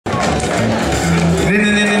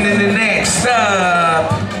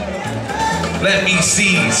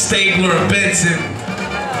MEC, Stabler, Benson,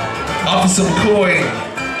 Officer McCoy,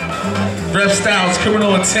 Repstyles,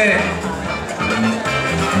 Criminal Intent.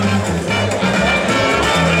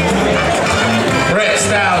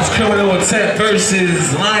 Repstyles, Criminal Intent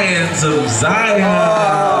versus Lionz of Zion.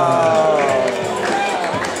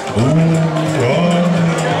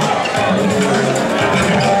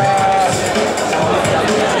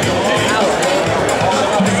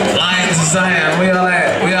 Lionz of Zion, where y'all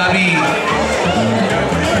at? Where y'all be?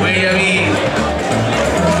 Where y'all be?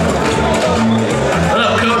 What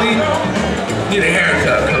up, Cody? Need a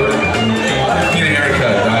haircut, Cody. Need a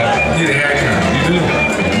haircut, dog. Need a haircut. You do?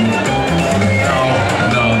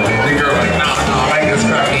 No. The girl like, no, I like this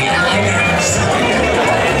crappy. I like this.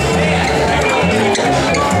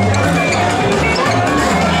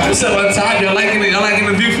 What's up up top? Y'all liking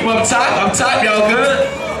the view from up top? Up top, y'all good?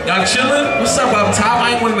 Y'all chilling? What's up up top?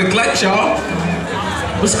 I ain't want to neglect y'all.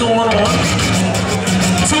 What's going on?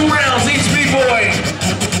 2 rounds each B-boy.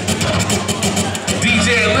 DJ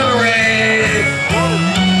Illiterate.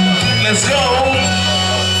 Let's go.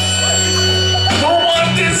 Who want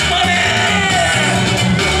this money?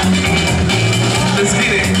 Let's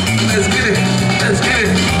get it. Let's get it. Let's get it.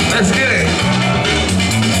 Let's get it.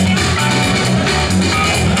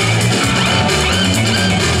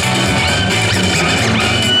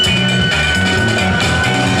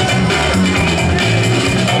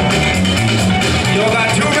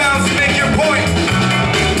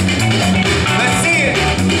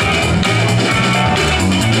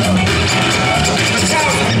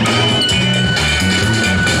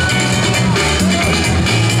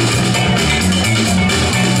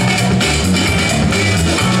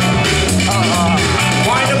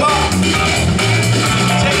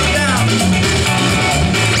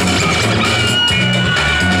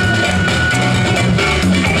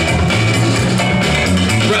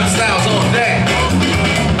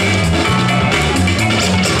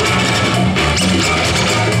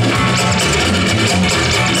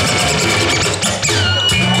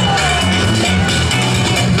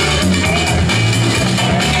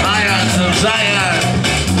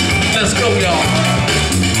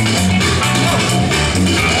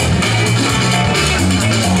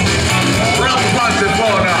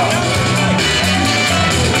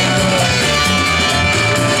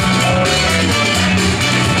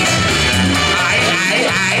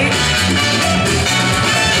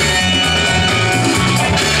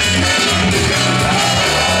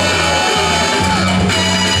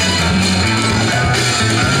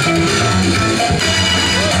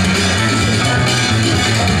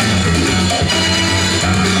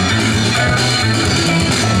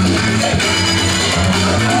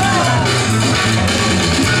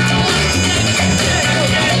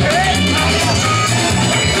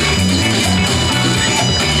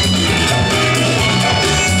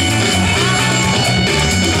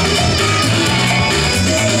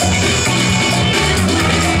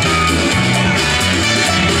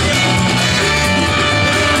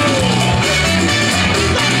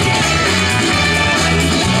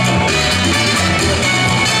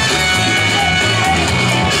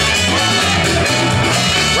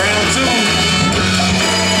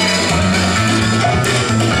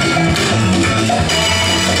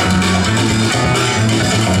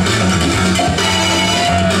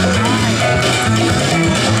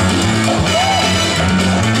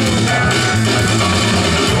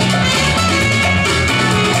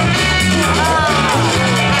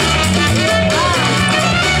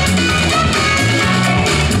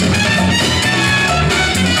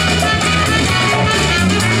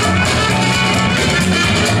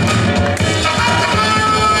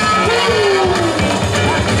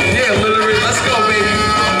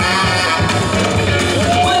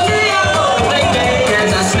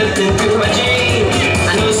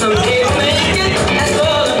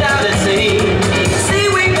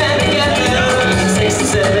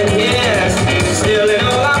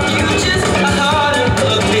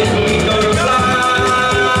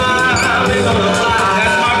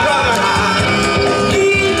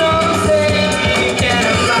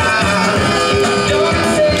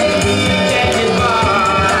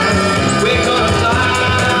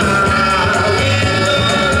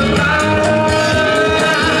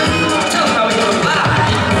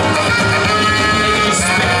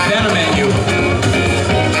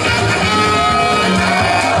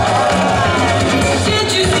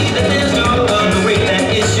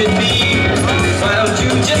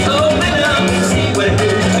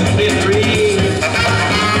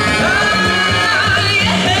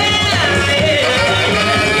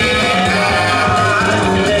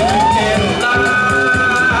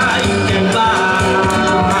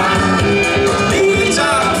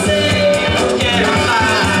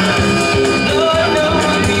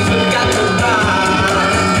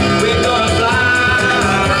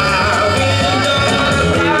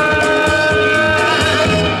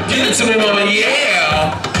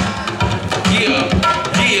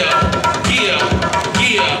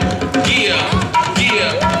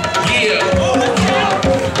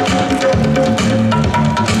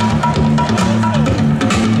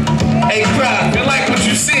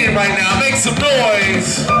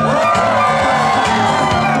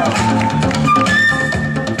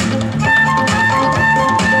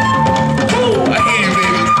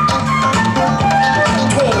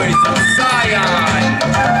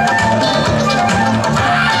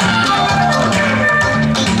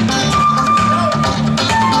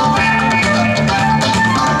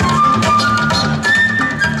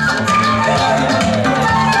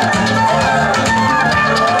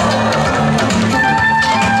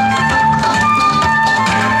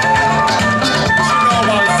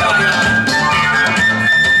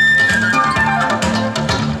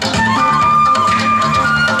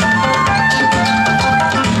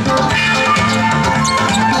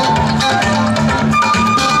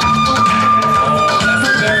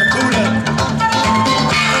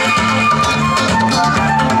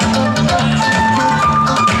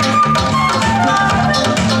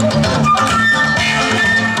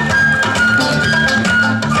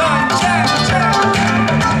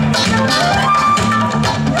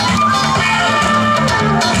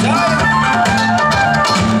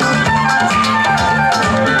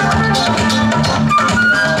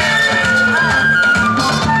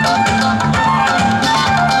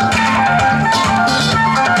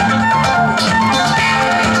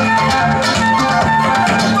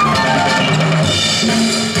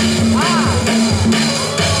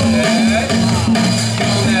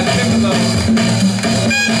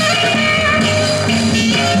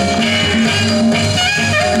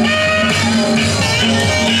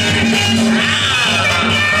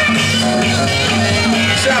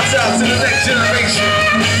 out to the next generation.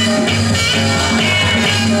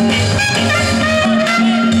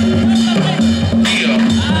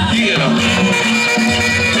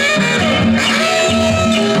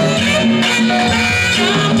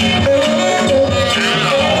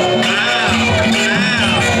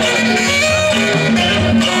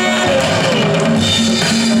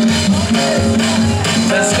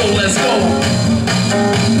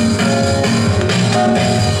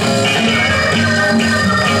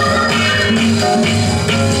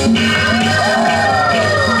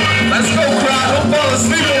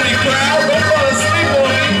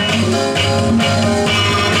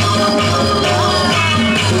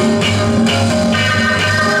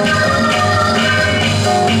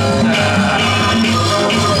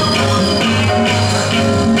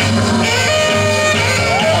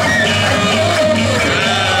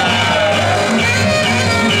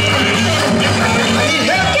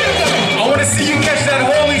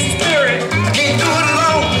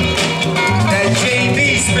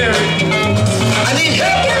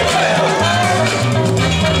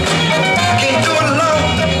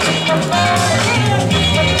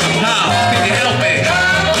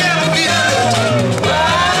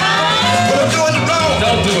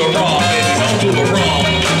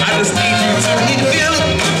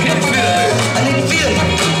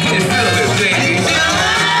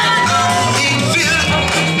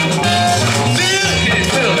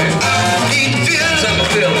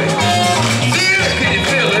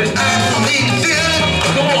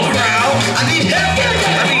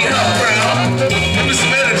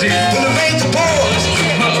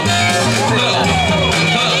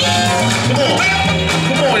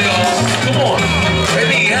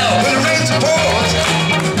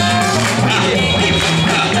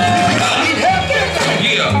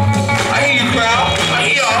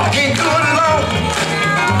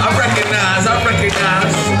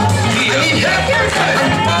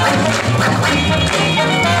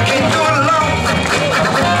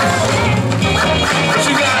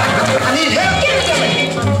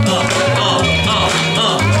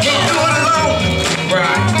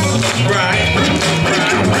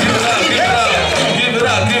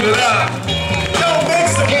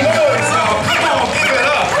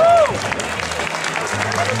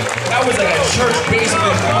 That was like a church basement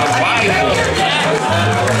revival.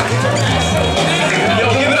 Yo,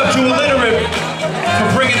 give it up to Illiterate for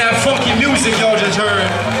bringing that funky music y'all just heard.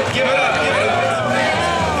 Give it up, give it up.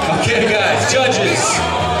 Okay, guys, judges.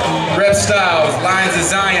 Repstyles, Lionz and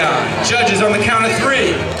Zion. Judges on the count of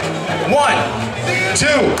 3. 1, 2,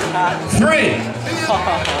 3.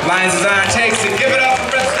 Lionz and Zion takes it. Give it up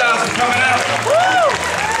for Repstyles for coming out.